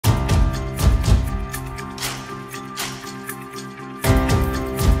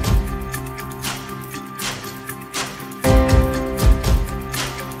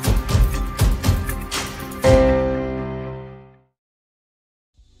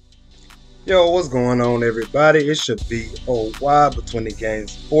Yo, what's going on, everybody? It should be OY Between the Game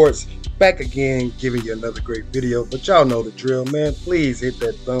Sports. Back again, giving you another great video. But y'all know the drill, man. Please hit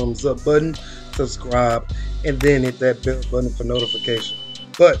that thumbs up button, subscribe, and then hit that bell button for notification.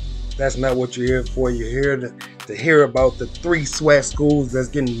 But that's not what you're here for. You're here to hear about the three Swac schools that's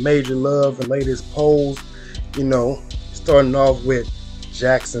getting major love and latest polls. You know, starting off with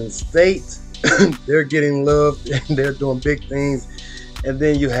Jackson State. They're getting love and they're doing big things. And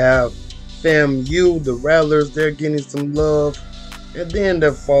then you have FAMU, the Rattlers, they're getting some love. And then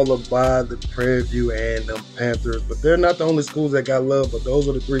they're followed by the Prairie View and them Panthers. But they're not the only schools that got love, but those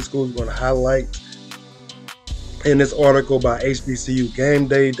are the three schools we're going to highlight. In this article by HBCU Game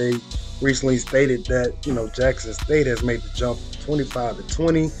Day, they recently stated that, Jackson State has made the jump from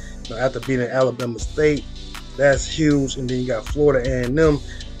 25-20 after beating Alabama State. That's huge. And then you got Florida A&M,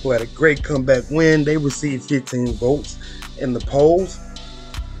 who had a great comeback win. They received 15 votes in the polls.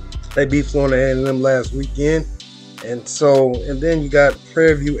 They beat Florida A&M last weekend. And then you got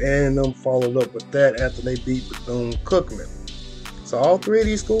Prairie View A&M followed up with that after they beat Bethune-Cookman. So all three of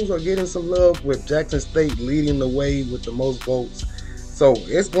these schools are getting some love, with Jackson State leading the way with the most votes. So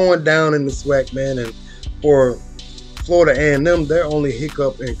it's going down in the SWAC, man. And for Florida A&M, their only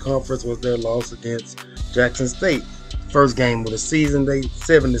hiccup in conference was their loss against Jackson State. First game of the season, they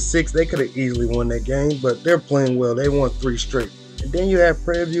 7-6. They could have easily won that game, but they're playing well. They won 3 straight. And then you have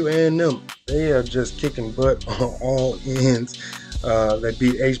Prairie View A&M. They are just kicking butt on all ends. They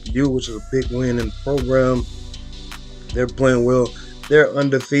beat HBU, which is a big win in the program. They're playing well. They're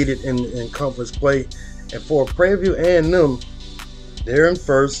undefeated in conference play. And for Prairie View A&M, they're in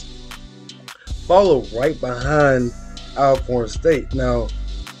first, followed right behind Alcorn State. Now,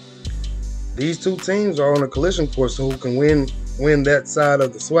 these two teams are on a collision course, so who can win that side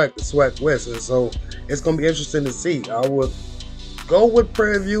of the SWAC West. And so it's going to be interesting to see. I would go with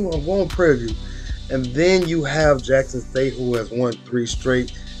Prairie View. I'm going Prairie View. And then you have Jackson State, who has won 3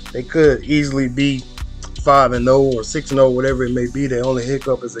 straight. They could easily be 5-0 or 6-0, whatever it may be. The only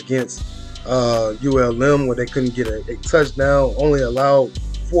hiccup is against ULM, where they couldn't get a touchdown, only allowed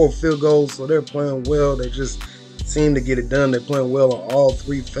 4 field goals. So they're playing well. They just seem to get it done. They're playing well on all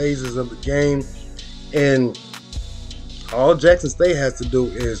 3 phases of the game. And all Jackson State has to do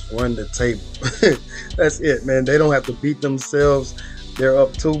is run the table. That's it, man. They don't have to beat themselves. They're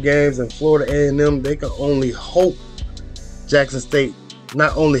up 2 games, and Florida A&M, they can only hope Jackson State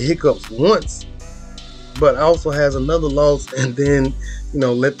not only hiccups once, but also has another loss, and then,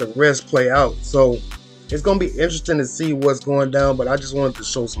 let the rest play out. So it's going to be interesting to see what's going down, but I just wanted to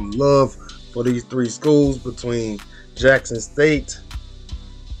show some love for these 3 schools between Jackson State,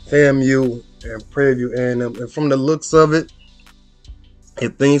 FAMU, and Prairie View A&M. And from the looks of it,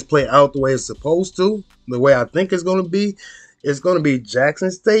 if things play out the way it's supposed to, the way I think it's going to be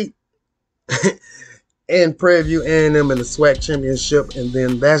Jackson State and Prairie View A&M in the SWAC championship, and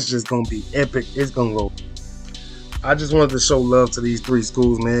then that's just going to be epic. It's going to go. I just wanted to show love to these 3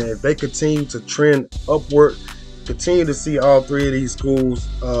 schools, man. If they continue to trend upward, continue to see all 3 of these schools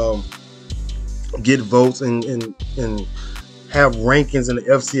get votes and have rankings in the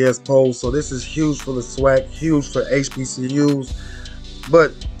FCS polls. So this is huge for the SWAC, huge for HBCUs.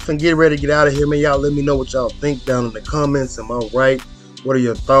 But from get ready to get out of here, man, y'all let me know what y'all think down in the comments. Am I right? What are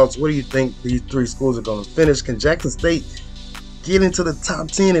your thoughts? What do you think these 3 schools are going to finish? Can Jackson State get into the top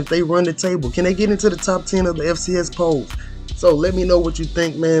 10 if they run the table? Can they get into the top 10 of the FCS polls? So let me know what you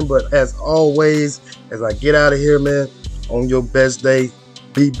think, man. But as always, as I get out of here, man, on your best day,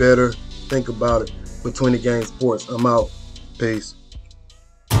 be better. Think about it. Between the Game Sports. I'm out. Peace.